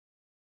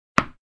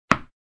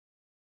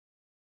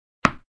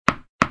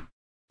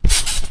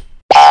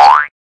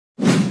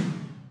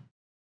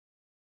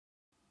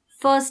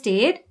First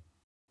aid,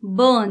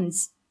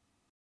 burns.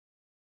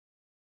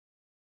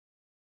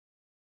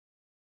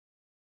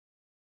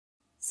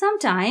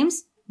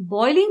 Sometimes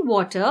boiling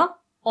water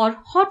or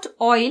hot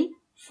oil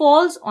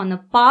falls on a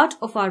part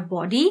of our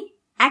body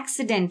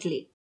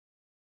accidentally.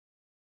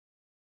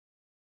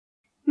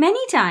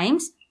 Many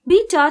times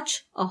we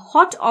touch a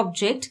hot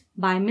object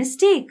by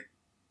mistake.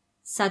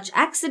 Such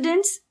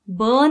accidents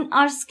burn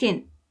our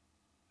skin.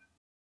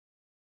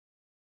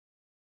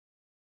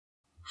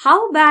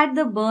 How bad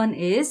the burn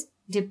is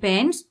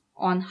depends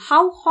on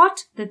how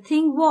hot the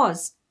thing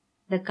was,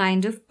 the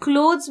kind of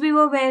clothes we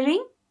were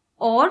wearing,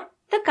 or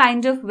the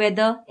kind of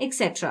weather,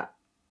 etc.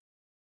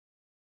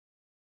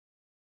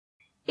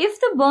 If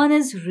the burn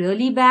is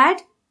really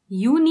bad,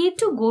 you need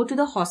to go to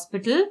the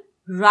hospital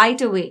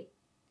right away.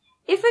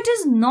 If it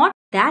is not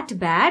that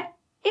bad,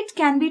 it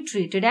can be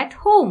treated at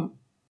home.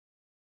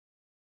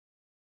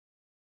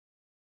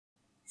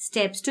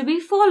 Steps to be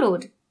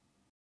followed.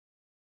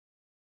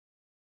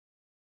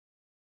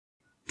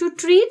 To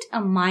treat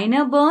a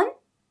minor burn,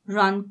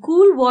 run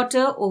cool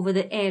water over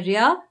the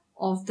area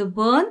of the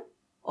burn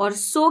or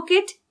soak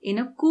it in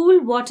a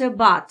cool water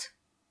bath,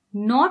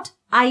 not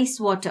ice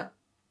water.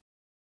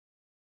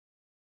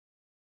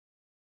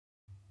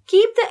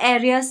 Keep the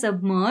area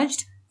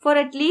submerged for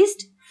at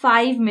least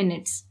 5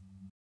 minutes.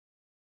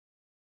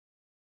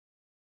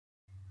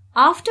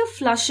 After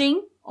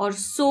flushing or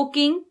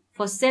soaking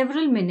for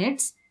several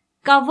minutes,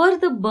 cover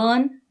the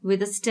burn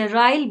with a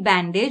sterile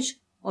bandage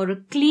or a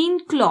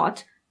clean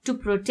cloth to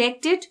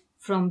protect it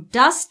from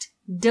dust,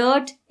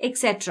 dirt,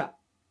 etc.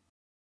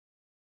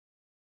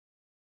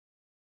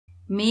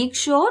 Make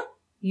sure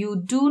you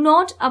do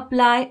not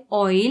apply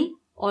oil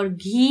or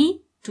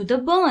ghee to the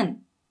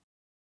burn.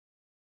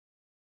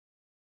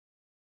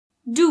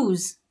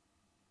 Do's.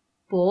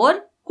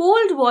 Pour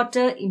cold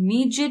water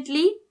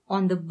immediately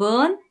on the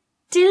burn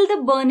till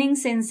the burning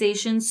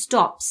sensation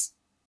stops.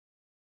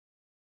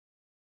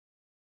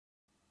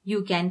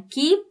 You can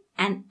keep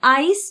an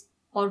ice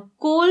or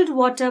cold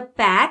water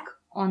pack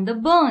on the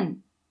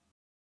burn.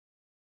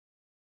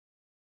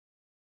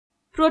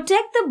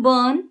 Protect the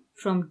burn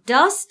from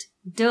dust,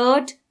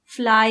 dirt,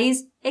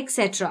 flies,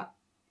 etc.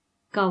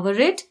 Cover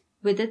it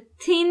with a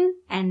thin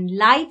and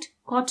light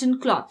cotton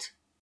cloth.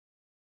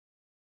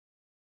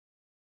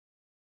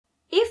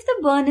 If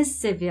the burn is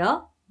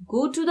severe,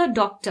 go to the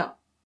doctor.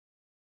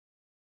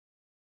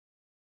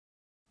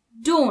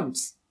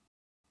 Don'ts.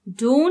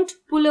 Don't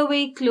pull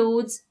away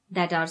clothes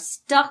that are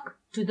stuck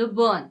to the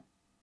burn.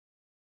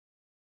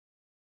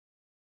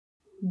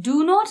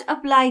 Do not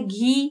apply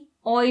ghee,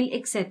 oil,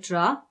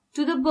 etc.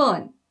 to the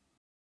burn.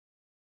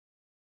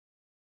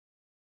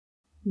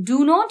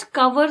 Do not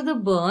cover the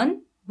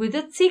burn with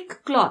a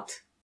thick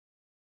cloth.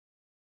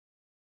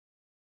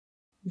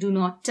 Do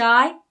not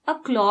tie a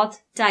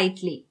cloth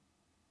tightly.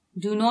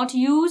 Do not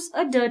use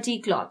a dirty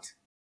cloth.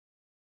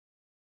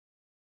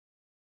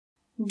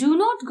 Do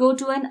not go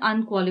to an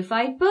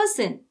unqualified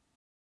person.